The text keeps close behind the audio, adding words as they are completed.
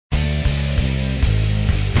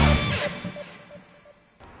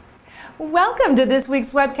Welcome to this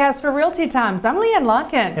week's webcast for Realty Times. I'm Leanne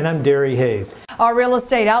Locken. And I'm Derry Hayes. Our real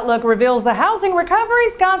estate outlook reveals the housing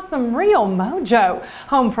recovery's got some real mojo.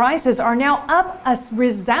 Home prices are now up a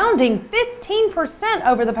resounding 15%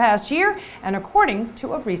 over the past year, and according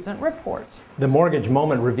to a recent report. The mortgage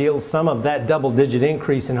moment reveals some of that double-digit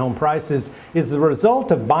increase in home prices is the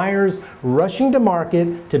result of buyers rushing to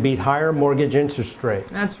market to beat higher mortgage interest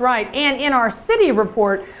rates. That's right. And in our city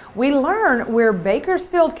report, we learn where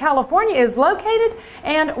Bakersfield, California is located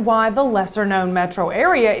and why the lesser-known metro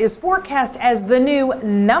area is forecast as the new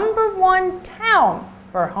 #1 town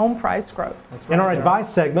for home price growth. In our advice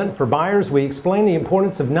segment for buyers, we explain the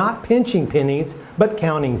importance of not pinching pennies, but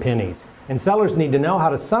counting pennies. And sellers need to know how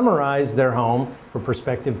to summarize their home for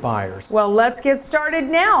prospective buyers. Well, let's get started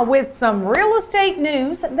now with some real estate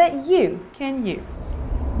news that you can use.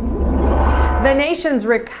 The nation's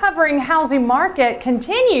recovering housing market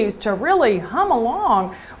continues to really hum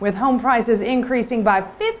along, with home prices increasing by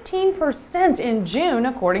 15% in June,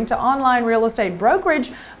 according to online real estate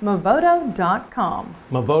brokerage Movoto.com.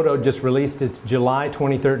 Movoto just released its July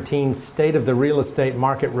 2013 State of the Real Estate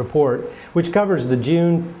Market Report, which covers the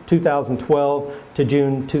June 2012 to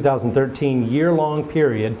June 2013 year-long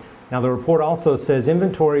period. Now, the report also says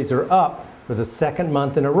inventories are up for the second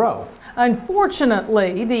month in a row.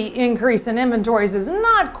 Unfortunately, the increase in inventories is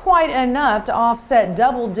not quite enough to offset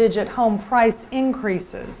double-digit home price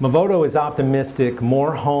increases. Movoto is optimistic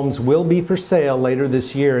more homes will be for sale later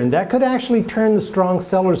this year, and that could actually turn the strong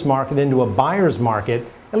seller's market into a buyer's market,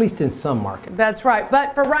 at least in some markets. That's right.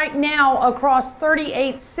 But for right now, across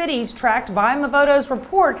 38 cities tracked by Movoto's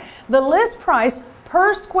report, the list price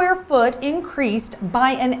per square foot increased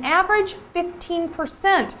by an average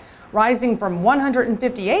 15%. Rising from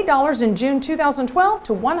 $158 in June 2012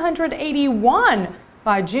 to $181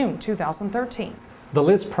 by June 2013. The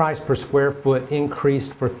list price per square foot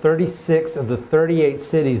increased for 36 of the 38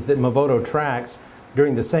 cities that Movoto tracks.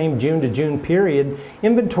 During the same June to June period,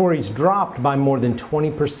 inventories dropped by more than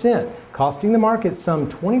 20%, costing the market some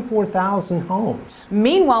 24,000 homes.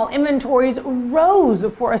 Meanwhile, inventories rose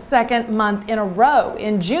for a second month in a row.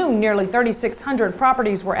 In June, nearly 3,600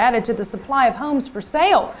 properties were added to the supply of homes for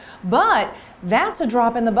sale. But that's a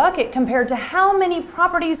drop in the bucket compared to how many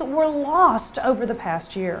properties were lost over the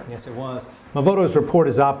past year. Yes, it was. Movoto's report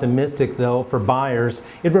is optimistic, though, for buyers.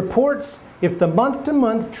 It reports if the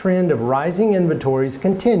month-to-month trend of rising inventories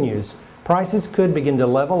continues, prices could begin to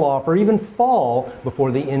level off or even fall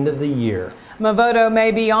before the end of the year. Movoto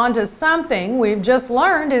may be onto something. We've just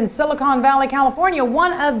learned in Silicon Valley, California,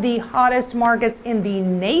 one of the hottest markets in the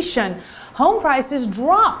nation, home prices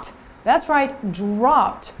dropped. That's right,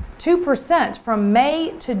 dropped 2% from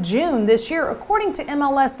May to June this year, according to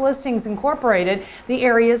MLS Listings Incorporated, the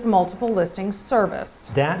area's multiple listings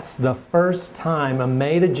service. That's the first time a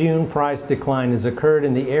May to June price decline has occurred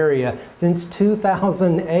in the area since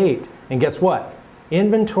 2008. And guess what?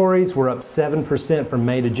 Inventories were up 7% from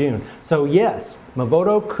May to June. So yes,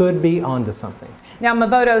 Movoto could be onto something. Now,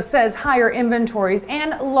 Movoto says higher inventories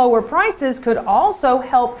and lower prices could also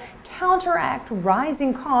help counteract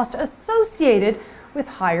rising costs associated with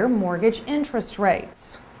higher mortgage interest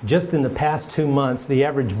rates. Just in the past 2 months, the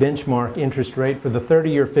average benchmark interest rate for the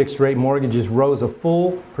 30-year fixed-rate mortgages rose a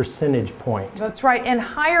full percentage point. That's right, and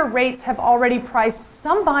higher rates have already priced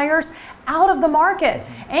some buyers out of the market.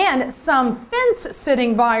 And some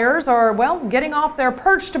fence-sitting buyers are, well, getting off their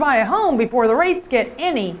perch to buy a home before the rates get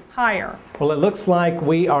any higher. Well, it looks like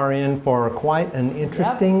we are in for quite an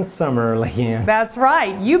interesting summer, Leanne. That's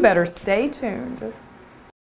right. You better stay tuned.